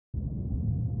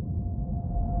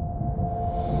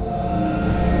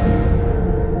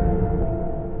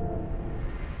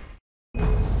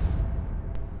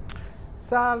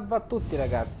Salve a tutti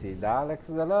ragazzi, da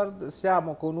Alex the Lord.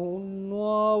 Siamo con un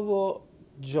nuovo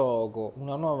gioco,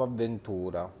 una nuova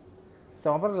avventura.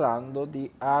 Stiamo parlando di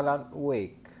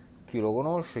Alanwake. Chi lo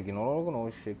conosce, chi non lo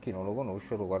conosce, chi non lo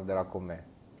conosce lo guarderà con me.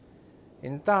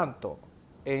 Intanto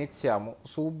iniziamo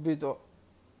subito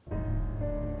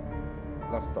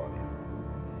la storia.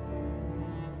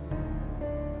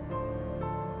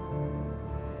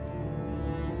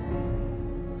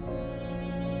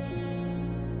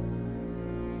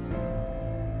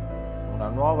 Una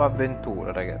nuova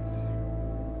avventura, ragazzi.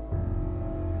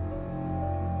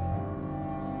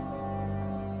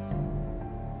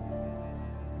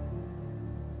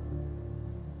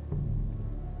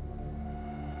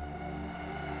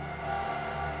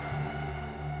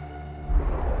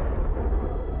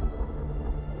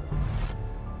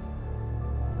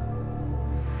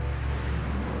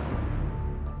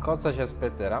 Cosa ci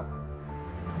aspetterà?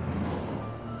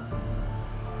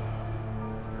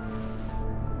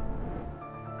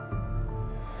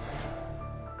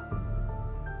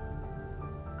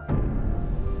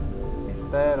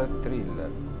 Mistero e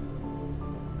thriller.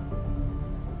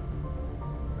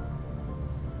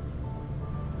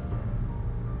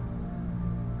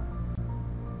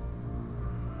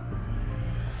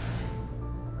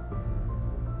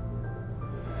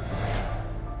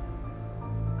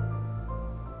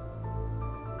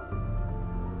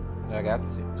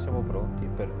 Ragazzi, siamo pronti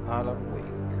per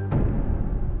Alanwake.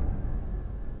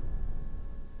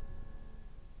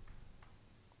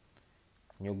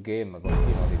 New game,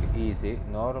 continua di easy,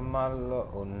 normal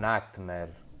o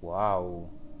nightmare. Wow.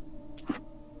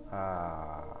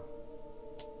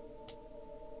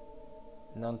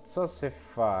 Non so se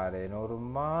fare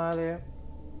normale.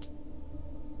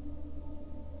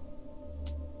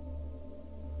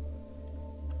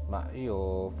 Ma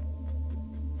io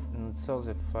non so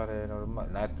se fare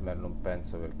normale. Nightmare non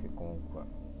penso, perché comunque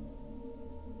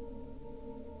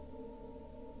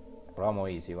proviamo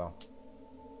easy, va.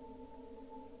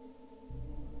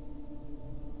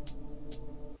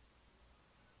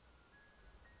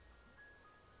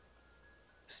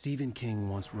 Stephen King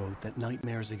once wrote that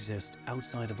nightmares exist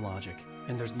outside of logic,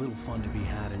 and there's little fun to be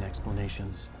had in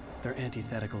explanations. They're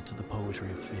antithetical to the poetry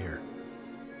of fear.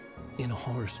 In a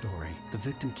horror story, the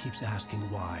victim keeps asking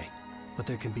why, but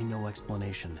there can be no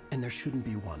explanation, and there shouldn't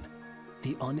be one.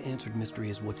 The unanswered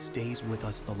mystery is what stays with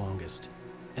us the longest,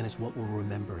 and it's what we'll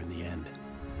remember in the end.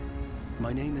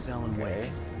 My name is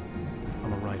Alanwake.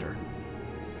 I'm a writer.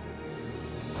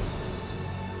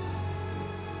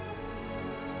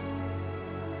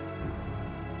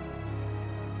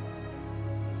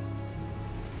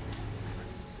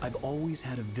 I've always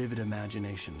had a vivid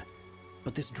imagination,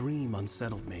 but this dream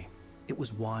unsettled me. It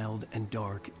was wild and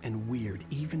dark and weird,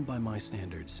 even by my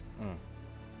standards.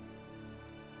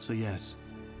 So yes,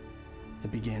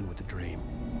 it began with a dream.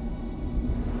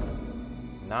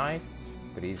 Night,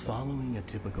 prison. Following a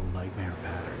typical nightmare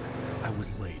pattern, I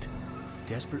was late,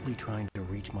 desperately trying to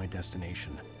reach my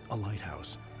destination, a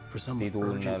lighthouse. For some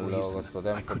urgent reason,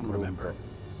 I couldn't remember.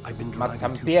 I've been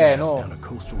driving too fast down a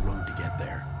coastal road to get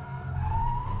there.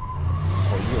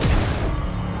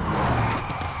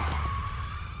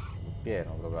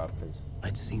 Pieno proprio ha preso.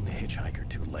 I'd seen the hitchhiker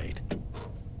too late.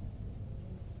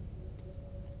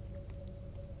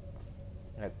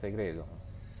 Te credo.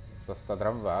 Sta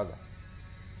tramvata.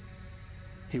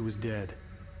 He was dead.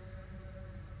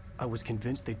 I was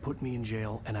convinced they'd put me in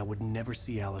jail and I would never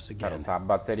see Alice again. La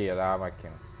batteria della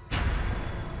macchina.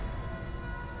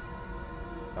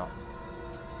 No.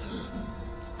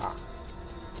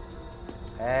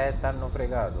 T'hanno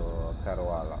fregato,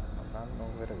 caro Alan. T'hanno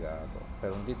fregato.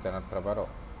 Per un dito è un'altra parola.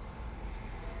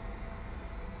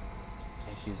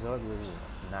 Episodio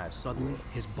 1. Suddenly,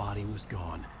 his body was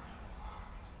gone.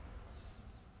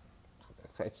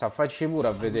 Facci pure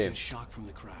a vedere. I was in shock from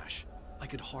the crash. I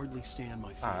could hardly stand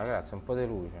my feet. Ragazzi, un po' di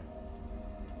luce.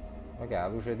 Ma che è la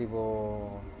luce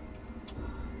tipo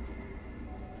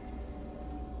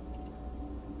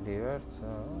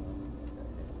diversa?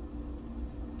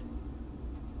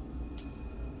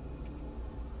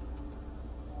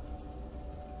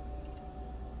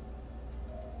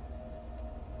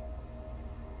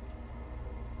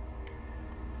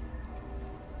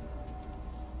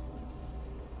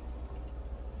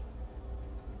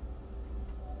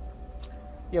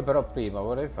 Io però prima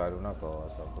vorrei fare una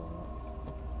cosa.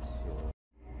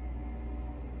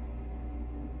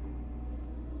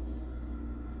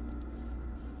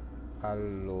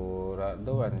 Allora,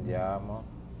 dove andiamo?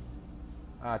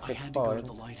 Checkpoint.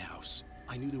 Ok.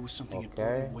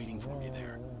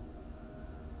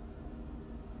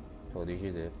 Lo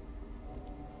dici te.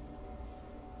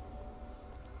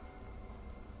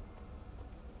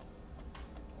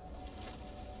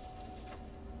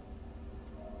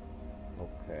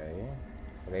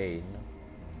 Rain.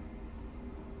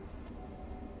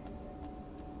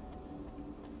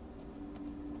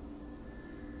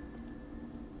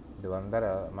 Devo andare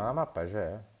a... Ma la mappa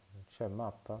c'è? C'è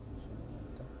mappa?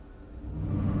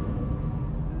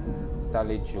 Sta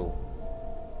lì giù.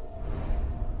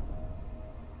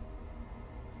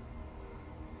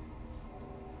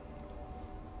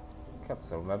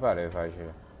 Cazzo, non mi pare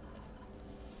facile.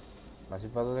 Ma se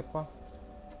vado da qua?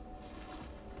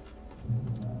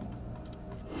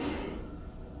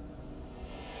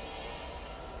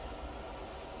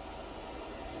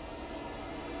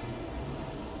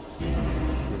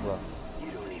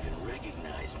 You don't even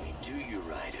recognize me, do you,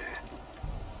 Ryder?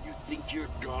 You think you're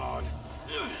God?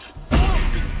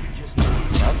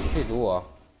 Cazzi tua.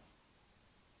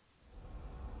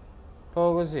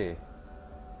 Proprio così.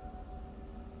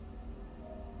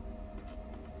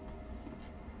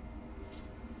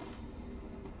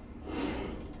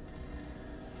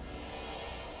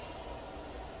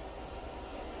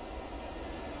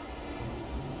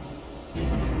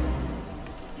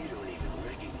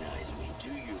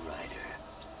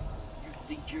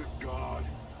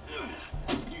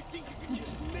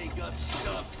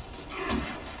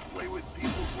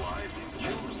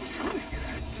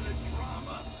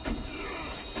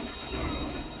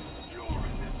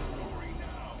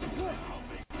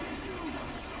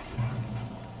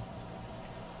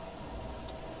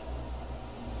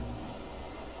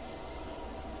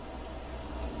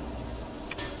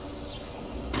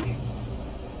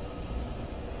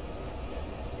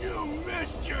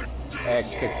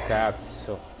 Che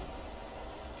cazzo.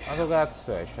 Ma che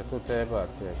cazzo esce? A tutte le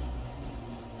parti esce.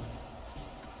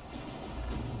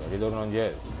 Ritorno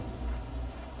indietro.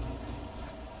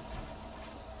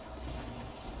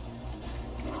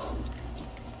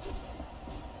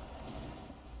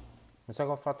 Mi sa che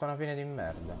ho fatto una fine di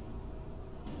merda.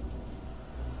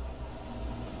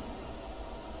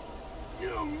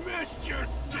 You missed your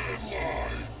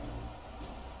deadline.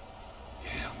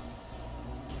 Damn.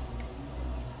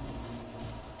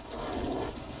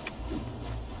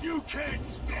 You can't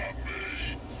stop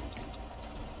me!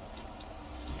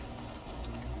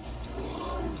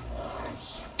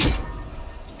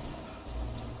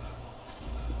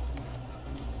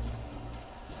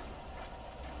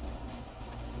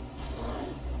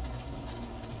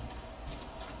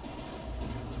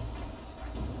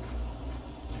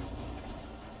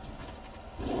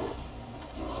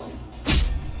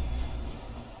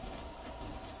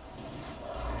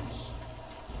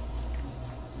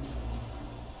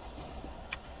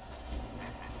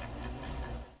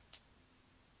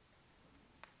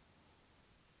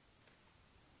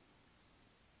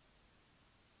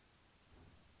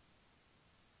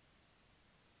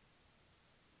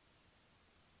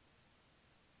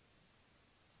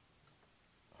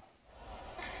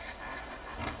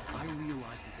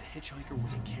 Hitchhiker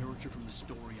was a character from the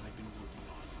story I've been working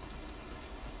on.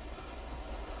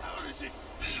 How does it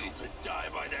feel to die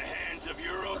by the hands of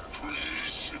your own?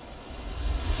 Please.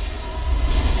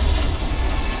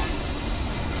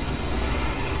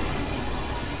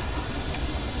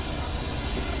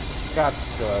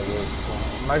 Cazzo è questo?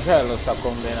 Il macello sta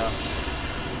combinando.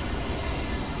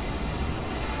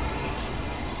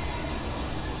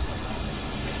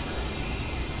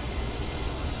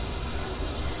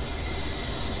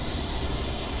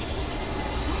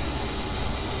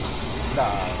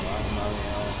 Dai, mamma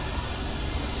mia.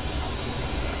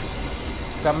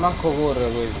 Sa manco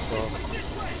corre questo.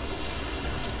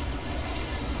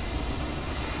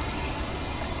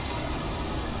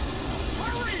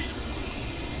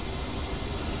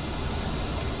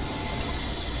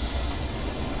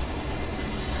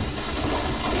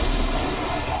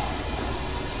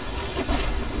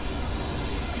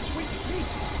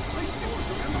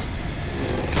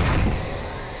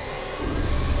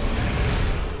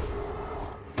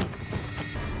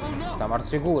 Stiamo al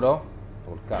sicuro?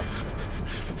 Col cazzo.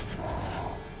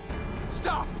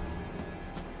 Stop!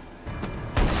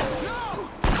 No!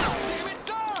 Damn it,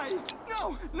 die!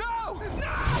 No! No!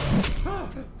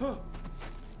 No!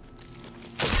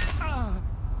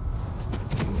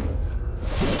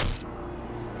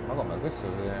 Ma come questo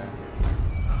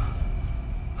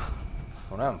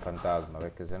non è un fantasma,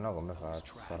 perché sennò come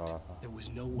faccio? Farò la fa. There was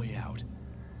no way out.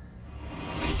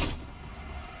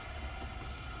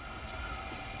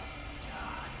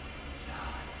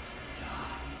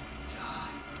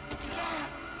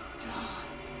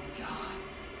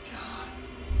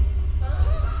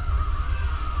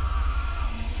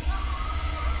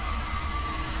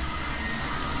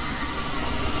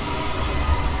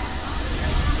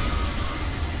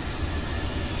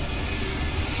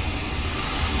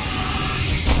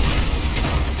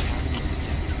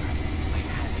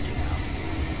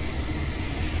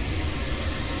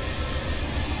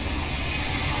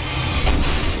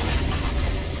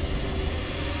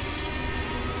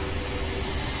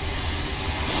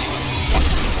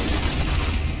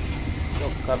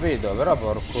 capito, però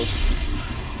porco.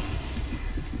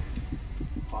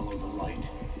 Follow the light.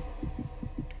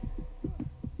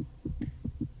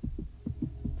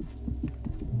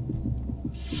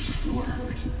 You are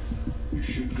hurt. You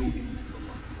should go in the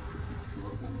light. You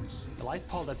are only safe. The light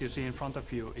pole that you see in front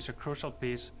of you is a crucial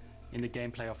piece in the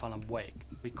gameplay of Alanwake.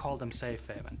 We call them safe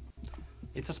haven.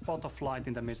 It's a spot of light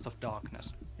in the midst of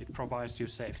darkness. It provides you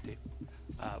safety.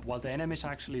 While the enemies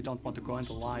actually don't want to go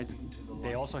into light,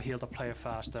 they also heal the player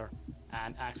faster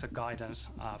and acts as guidance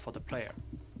for the player.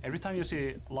 Every time you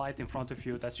see light in front of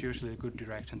you, that's usually a good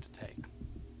direction to take.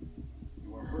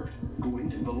 You are hurt. Go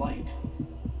into the light.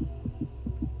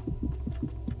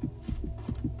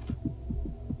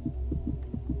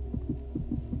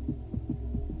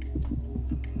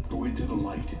 Go into the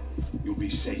light. You'll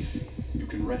be safe. You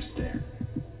can rest there.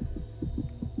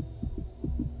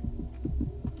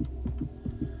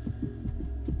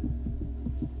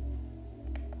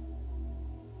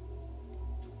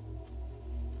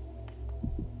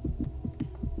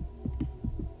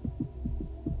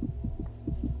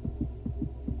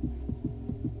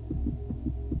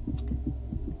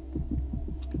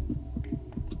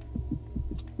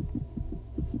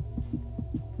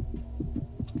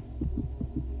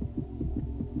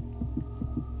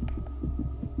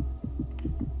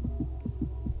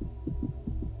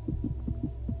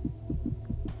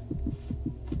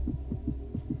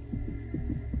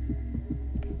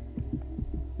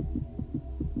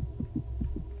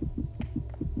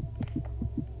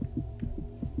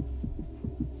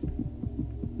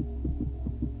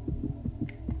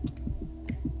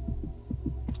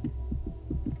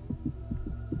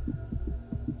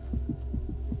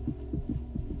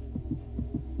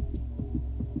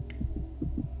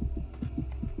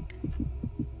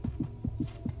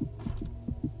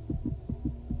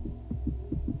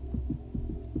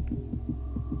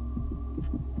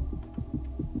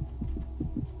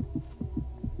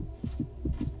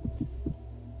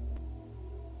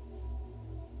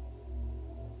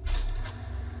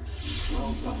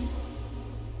 Well done.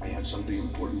 I have something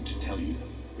important to tell you.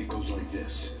 It goes like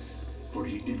this. For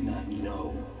he did not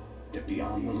know that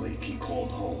beyond the lake he called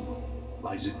home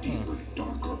lies a deeper,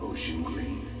 darker ocean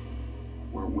green,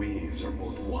 where waves are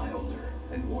both wilder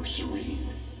and more serene.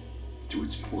 To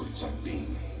its ports I've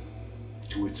been.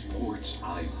 To its ports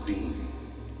I've been.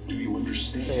 Do you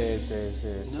understand? Sì.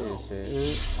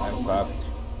 Infatti.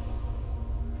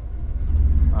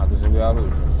 Ah, tu segui la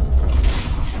luce.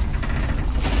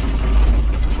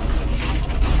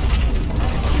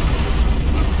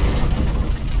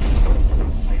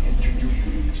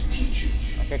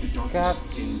 Che cazzo?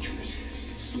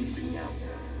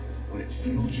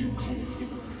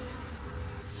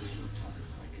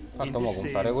 In this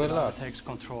scene, Lara takes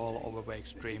control over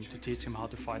Wake's dream to teach him how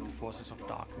to fight the forces of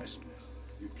darkness.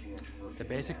 The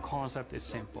basic concept is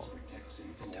simple.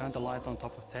 You turn the light on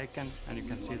top of Taken and you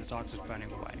can see the darkness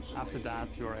burning away. After that,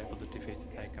 you are able to defeat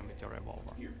Taken with your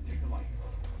revolver.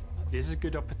 This is a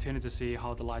good opportunity to see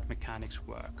how the light mechanics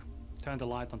work. Turn the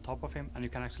light on top of him and you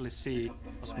can actually see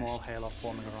a small halo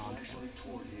forming around him.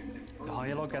 The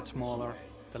halo gets smaller,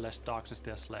 the less darkness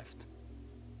there's left.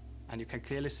 And you can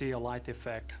clearly see a light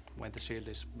effect when the shield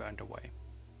is burned away.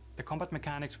 The combat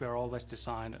mechanics were always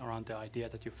designed around the idea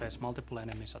that you face multiple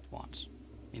enemies at once.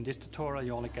 In this tutorial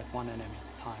you only get one enemy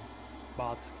at a time,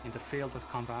 but in the field that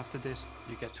comes after this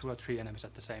you get 2 or 3 enemies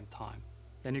at the same time.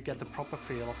 Then you get the proper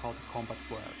feel of how the combat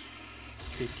works.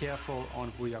 Be careful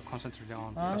on who you're concentrating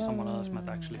on, because someone else might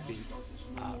actually be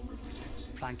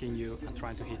flanking you and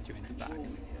trying to hit you in the back.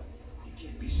 He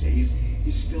can't be saved.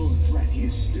 He's still a threat. He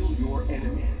is still your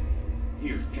enemy.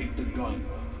 Here, take the gun.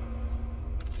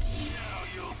 Now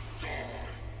you'll die.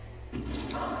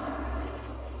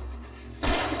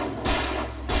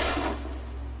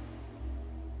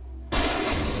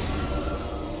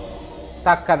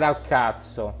 Tacca dal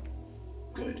cazzo.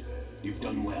 Good. You've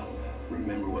done well.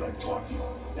 Remember what I've taught you.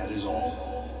 That is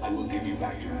all. I will give you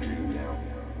back your dream now.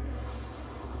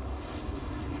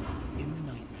 In the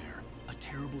nightmare, a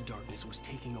terrible darkness was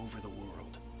taking over the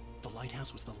world. The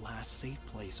lighthouse was the last safe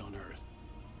place on Earth.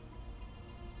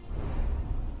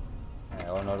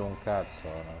 Onoro un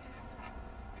cazzo.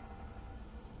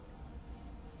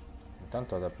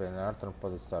 Intanto da prendere altro un po'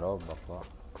 di sta roba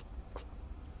qua.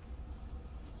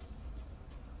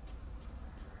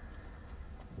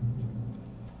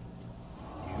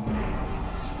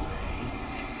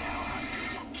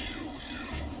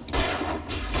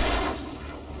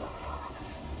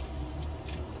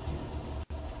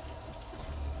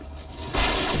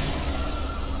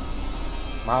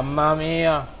 Mamma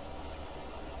mia!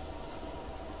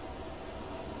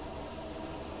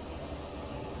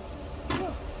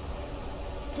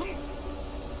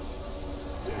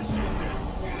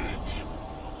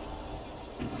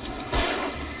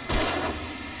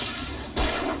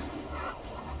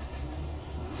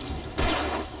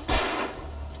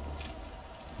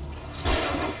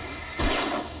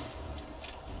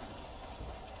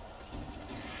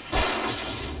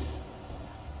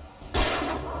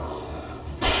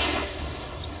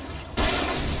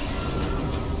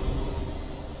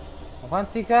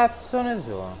 quanti cazzo ne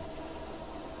sono?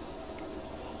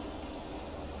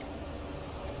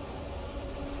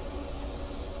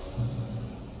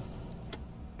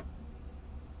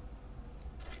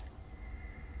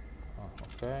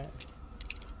 Ok.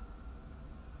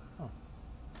 Oh.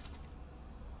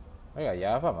 Raga,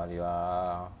 gliela fa ma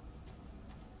arriva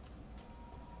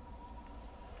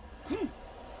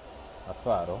a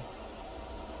faro?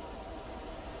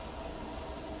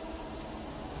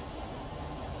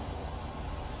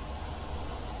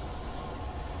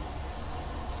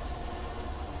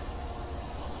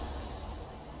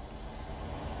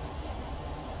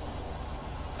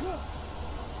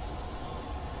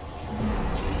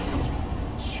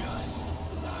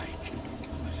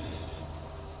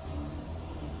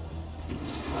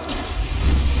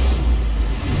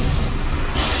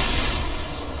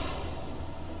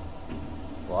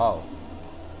 Wow.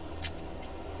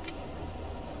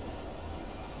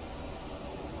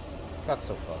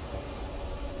 Cazzo ho fatto?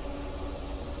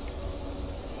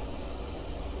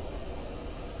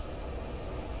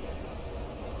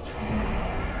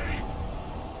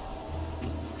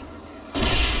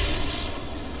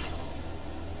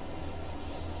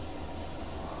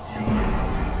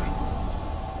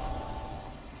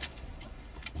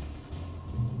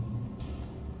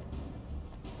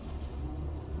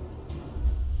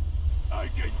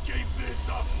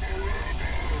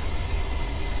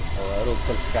 Ho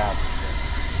rotto il cazzo.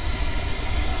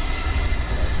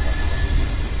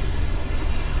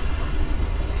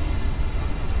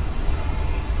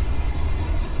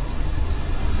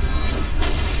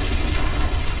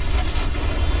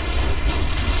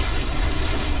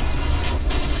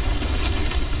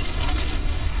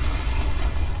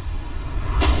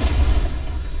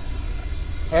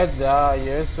 Dai,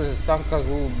 adesso si stanca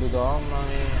subito, mamma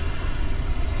mia.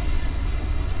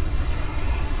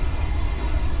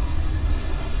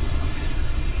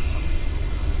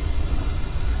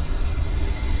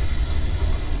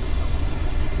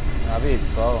 Una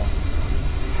pippa, oh.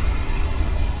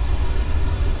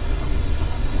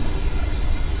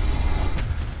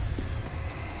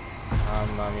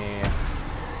 Mamma mia.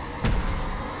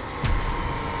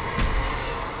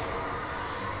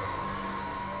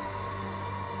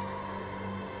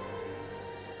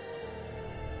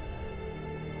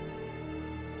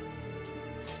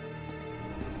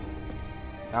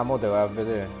 Ah, mo te vai a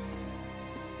vedere.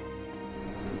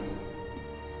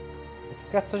 Che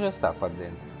cazzo c'è sta qua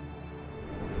dentro?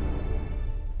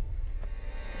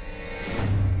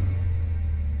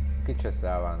 Chi c'è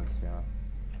sta avanti? No?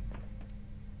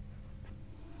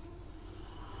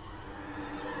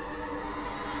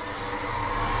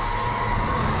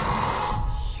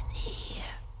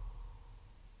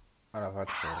 Allora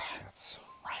faccio il cazzo.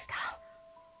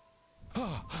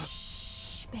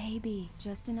 Baby,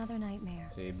 just another nightmare.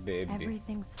 Sì, baby.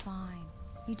 Everything's fine.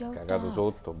 You dozed Cagato off.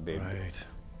 sotto, baby. Right.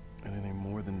 Anything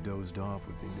more than dozed off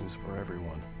would be news for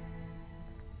everyone.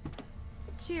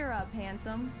 Cheer up,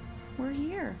 handsome. We're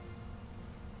here.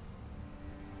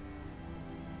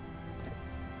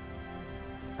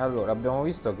 Allora, abbiamo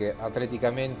visto che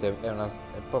atleticamente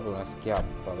è proprio una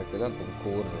schiappa, perché tanto non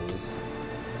corre questo.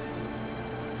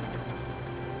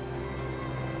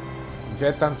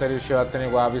 Già tanto riusciva a tenere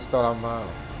quella pistola a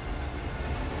mano.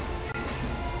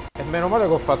 E meno male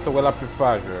che ho fatto quella più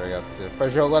facile, ragazzi.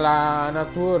 Facevo quella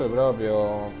natura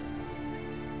proprio.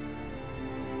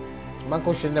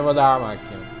 Manco scendevo dalla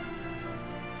macchina.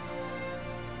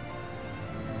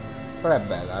 Però è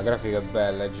bella, la grafica è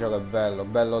bella, il gioco è bello,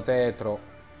 bello tetro.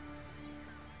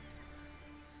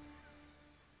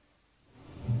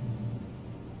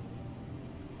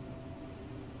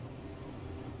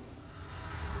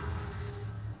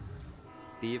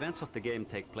 The events of the game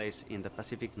take place in the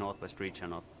Pacific Northwest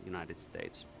region of the United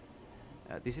States.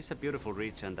 This is a beautiful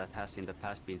region that has in the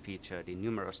past been featured in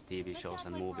numerous TV shows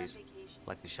and movies,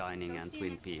 like The Shining and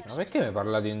Twin Peaks. Ma perché mi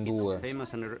parlate in due? It's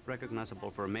famous and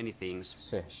recognizable for many things,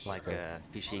 Sì, like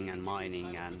fishing and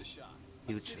mining and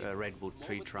huge redwood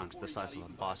tree trunks the size of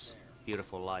a bus,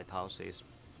 beautiful lighthouses.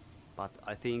 But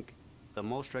I think the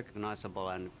most recognizable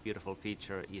and beautiful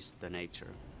feature is the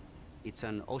nature. It's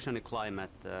an oceanic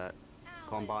climate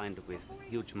combined with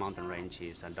huge mountain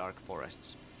ranges and dark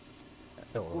forests.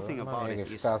 The cool thing about it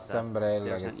is that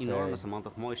there's an enormous amount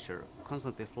of moisture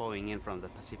constantly flowing in from the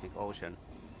Pacific Ocean,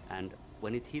 and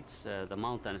when it hits the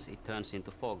mountains it turns into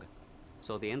fog.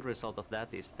 So the end result of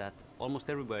that is that almost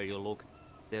everywhere you look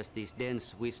there's these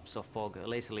dense wisps of fog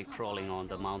lazily crawling on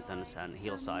the mountains and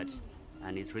hillsides,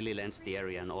 and it really lends the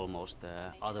area an almost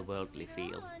otherworldly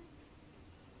feel.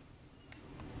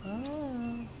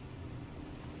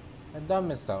 E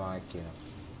dammi sta macchina.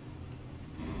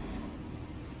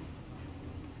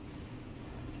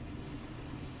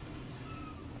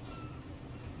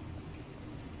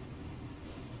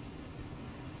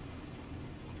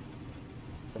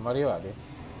 Siamo arrivati?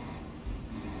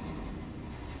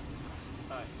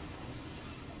 Hi.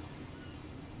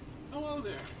 Hello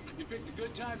there. You picked a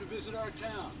good time to visit our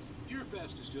town.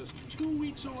 Deerfest is just 2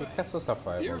 weeks away. Che cazzo sta a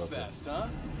fare quello qui? Deerfest, huh?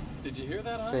 Did you hear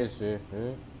that, huh? Sì, sì.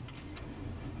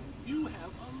 You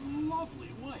have a lovely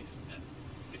wife.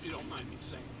 If you don't mind me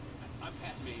saying. I'm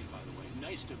Pat Maine, by the way.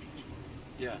 Nice to meet you.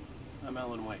 Yeah, I'm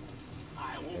Alanwake.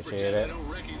 I won't pretend I don't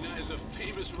recognize a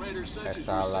famous writer such as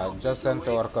yourself. Già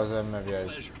sento qualcosa che mi piace.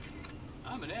 Pleasure.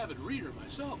 I'm an avid reader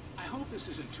myself. I hope this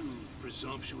isn't too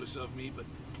presumptuous of me, but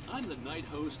I'm the night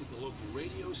host at the local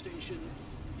radio station.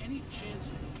 Any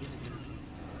chance I can get an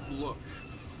interview? Look,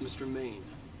 Mr. Maine,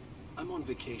 I'm on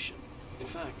vacation. In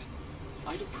fact,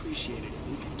 I'd appreciate it if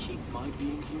we could keep my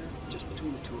being here just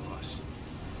between the two of us.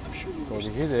 I'm sure you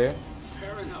understand.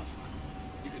 Fair enough.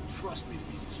 You can trust me to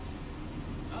be this.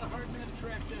 Not a hard man to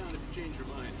track down if you change your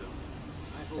mind, though.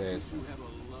 I hope you have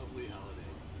a lovely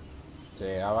holiday.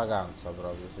 Sì, la vacanza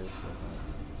proprio, sì, sì.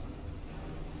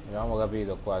 Abbiamo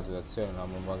capito qua la situazione,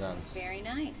 andiamo in vacanza. Very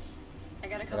nice. I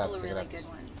got a couple of really good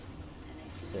ones. And I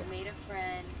see you made a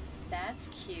friend. That's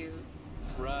cute.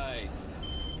 Right.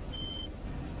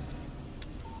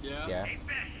 Yeah? Hey,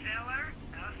 bestseller,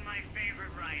 how's my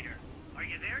favorite writer? Are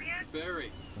you there yet?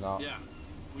 Barry. No. Yeah,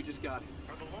 we just got here.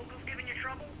 Are the locals giving you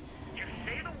trouble? Just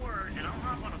say the word and I'll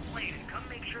hop on a plane and come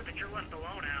make sure that you're left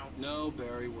alone, Al. No,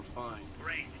 Barry, we're fine.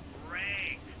 Great,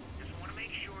 great. Just want to make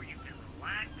sure you can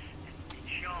relax and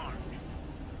recharge.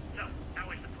 So, how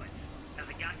is the place? Has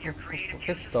it gotten your creative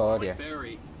Che juices storia.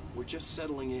 Barry, we're just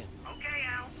settling in. Okay,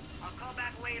 Al. I'll call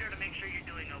back later to make sure you're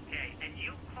doing okay. And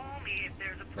you call me if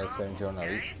there's a Essere un problem,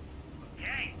 giornalista. okay?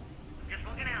 Okay. Just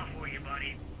looking out for you,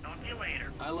 buddy. Talk to you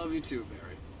later. I love you too, Barry.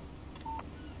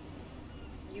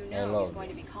 You know he's going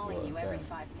to be calling you every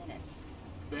 5 minutes.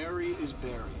 Barry is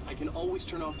Barry. I can always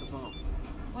turn off the phone.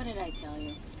 What did I tell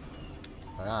you?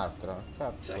 Un altro?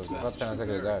 Cazzo, Text ti message fatto una from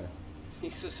segretaria. He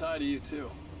says hi to you too.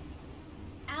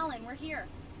 Alan, we're here.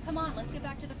 Come on, let's get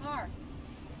back to the car.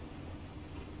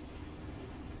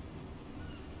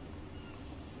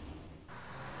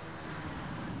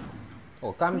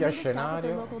 Oh, cambia We need to stop at the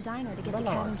scenario. local diner to get the Bella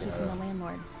cabin key macchina, from the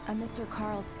landlord, a Mr.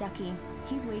 Carl Stuckey.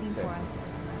 He's waiting for us.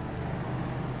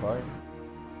 Poi?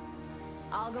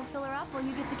 I'll go fill her up while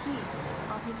you get the key.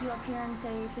 I'll pick you up here in,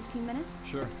 say, 15 minutes.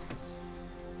 Sure.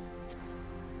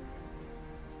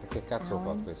 E che cazzo fa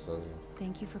Alan? questo?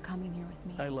 Thank you for coming here with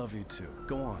me. I love you too.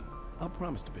 Go on. I'll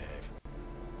promise to behave.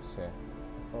 Sì,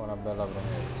 ho una bella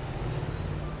promessa.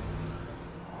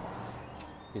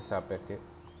 Chissà perché.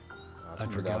 I'd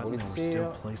forgotten there were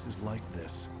still places like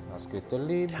this. Ha scritto il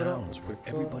libro. Towns where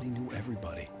everybody knew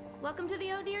everybody. Welcome to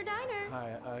the Oh Dear Diner.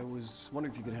 Hi, I was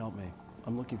wondering if you could help me.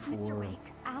 I'm looking for... Mr.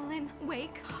 Wake. Alan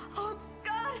Wake. Oh,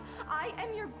 God! I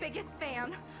am your biggest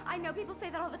fan. I know people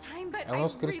say that all the time, but È uno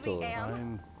I really am.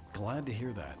 I'm glad to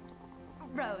hear that.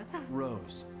 Rose.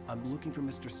 Rose, I'm looking for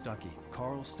Mr. Stuckey.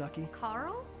 Carl Stuckey?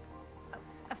 Carl?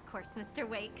 Of course, Mr.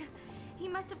 Wake. He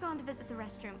must have gone to visit the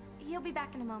restroom. He'll be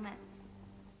back in a moment.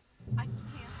 I can't.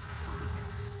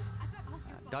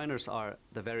 Diners are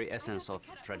the very essence of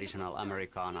traditional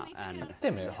Americana and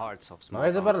the hearts of small Ma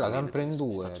avete parlato town sempre in communities,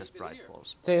 due. such as Bright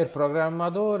Falls. Te, il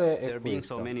programmatore e There being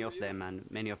so questo. many of them and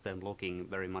many of them looking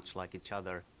very much like each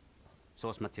other,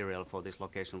 source material for this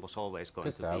location was always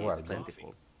going to be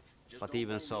plentiful. But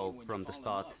even so, from the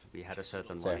start, we had a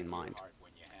certain one in mind.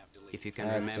 If you can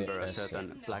remember a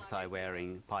certain black tie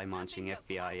wearing, pie munching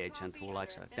FBI agent who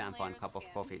likes a damn fine cup of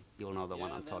coffee, you'll know the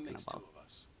one I'm talking about.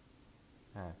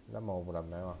 Dammo pure a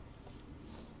me, va.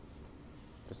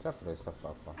 Quest'altro che sta a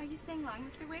fare qua? Are you staying long,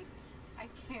 Mr. Wake? I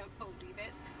can't believe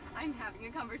it. I'm having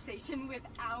a conversation with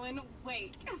Alan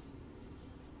Wake.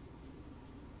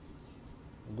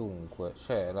 Dunque,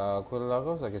 c'è quella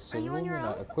cosa che si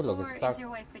illumina e quello che sta... Is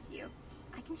your wife with you?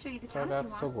 I can show you the Che town if you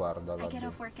cazzo want. guarda I là get giù?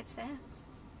 off work at 6.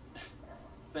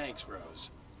 Thanks,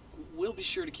 Rose. We'll be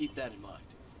sure to keep that in mind.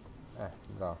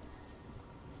 Bravo.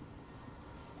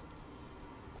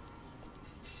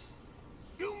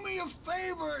 Do me a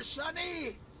favor,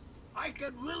 Sonny. I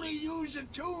could really use a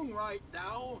tune right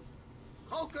now.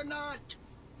 Coconut,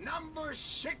 number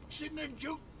 6 in the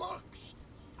jukebox.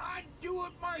 I'd do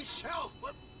it myself,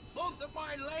 but both of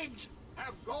my legs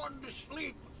have gone to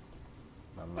sleep.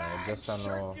 Mamma mia, già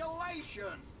stanno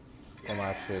come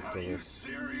accetto Are you questo.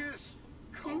 serious?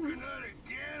 Coconut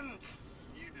again?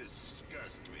 You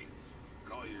disgust me.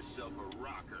 Call yourself a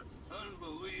rocker.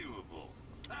 Unbelievable.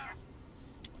 Ha!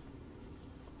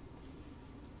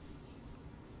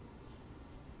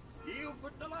 You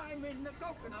put the lime in the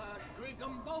coconut, drink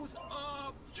them both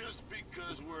up. Just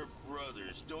because we're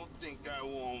brothers, don't think I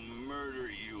won't murder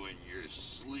you in your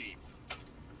sleep.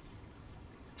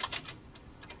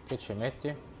 Che ci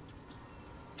metti?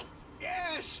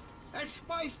 Yes, that's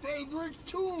my favorite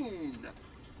tune.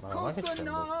 Ma che c'è?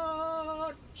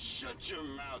 Coconut. Shut your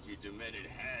mouth, you demented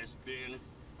has-been.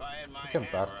 If I had my Che hammer,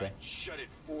 parte? I'd shut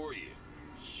it for you.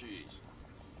 Jeez.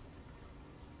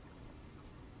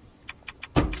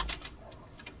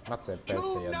 Mazza il pezzo gli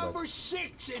Tune ha dato. number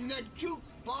 6 in the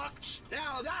jukebox.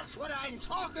 Now that's what I'm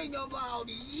talking about.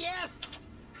 Yes.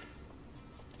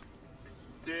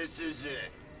 This is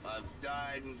it. I've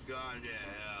died and gone to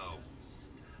hell.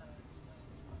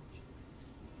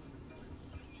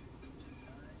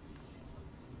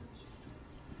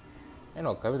 E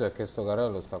non ho capito perché sto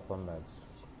carrello sta qua in mezzo.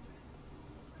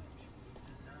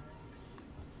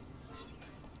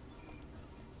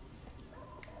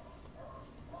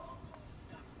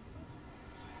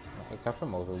 Ma il caffè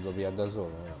me lo sono via da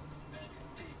solo, no?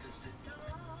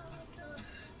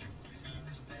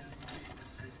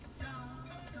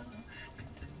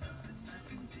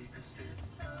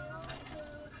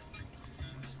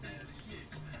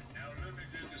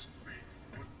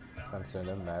 Canzone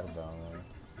del merda.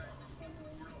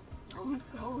 Don't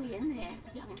go in there,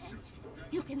 young man.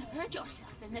 You can hurt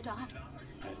yourself in the dark.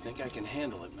 I think I can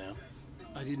handle it, ma'am.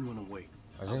 I didn't want to wait.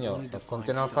 Ma signor,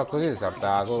 continuare a fare così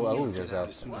salta la luce,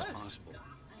 as soon as possible.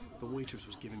 The waitress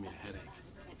was giving me a headache.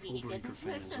 Overacre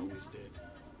fans always did.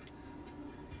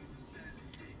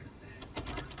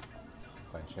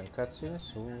 Qua non c'è un cazzo di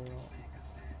nessuno.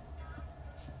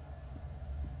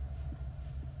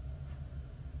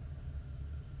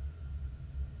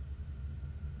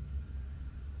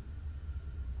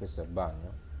 Questo è il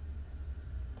bagno.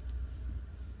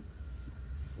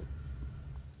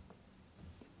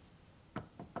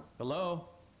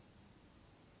 Hello?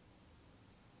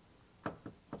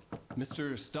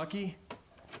 Mr. Stuckey?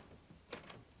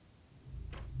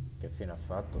 Che fine ha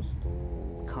fatto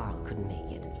sto... Carl couldn't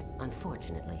make it.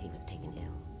 Unfortunately, he was taken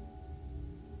ill.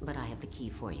 But I have the key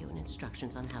for you and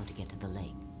instructions on how to get to the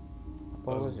lake.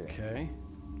 Okay.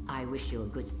 I wish you a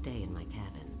good stay in my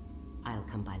cabin. I'll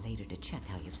come by later to check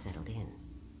how you've settled in.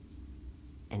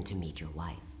 And to meet your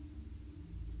wife.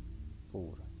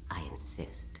 Pure. I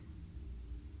insist.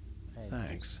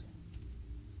 Thanks.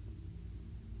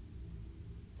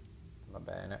 Va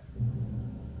bene.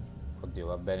 Oddio,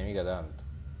 va bene mica tanto.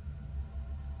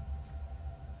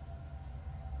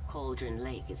 Cauldron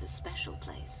Lake is a special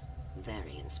place.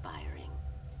 Very inspiring.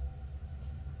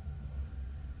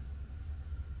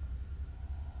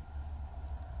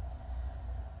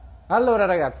 Allora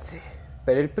ragazzi,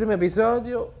 per il primo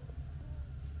episodio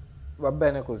va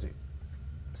bene così.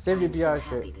 Se vi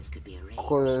piace...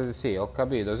 sì, ho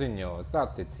capito signore,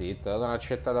 state zitta, l'ho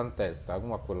accettata in testa,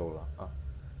 come a quello là. Ah.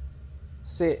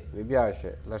 Se vi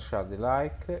piace lasciate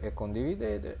like e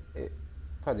condividete e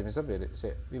fatemi sapere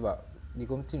se vi va di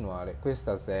continuare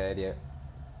questa serie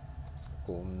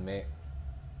con me.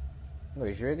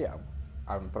 Noi ci vediamo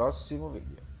al prossimo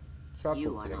video. Ciao a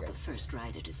tutti ragazzi.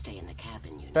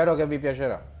 Spero che vi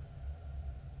piacerà.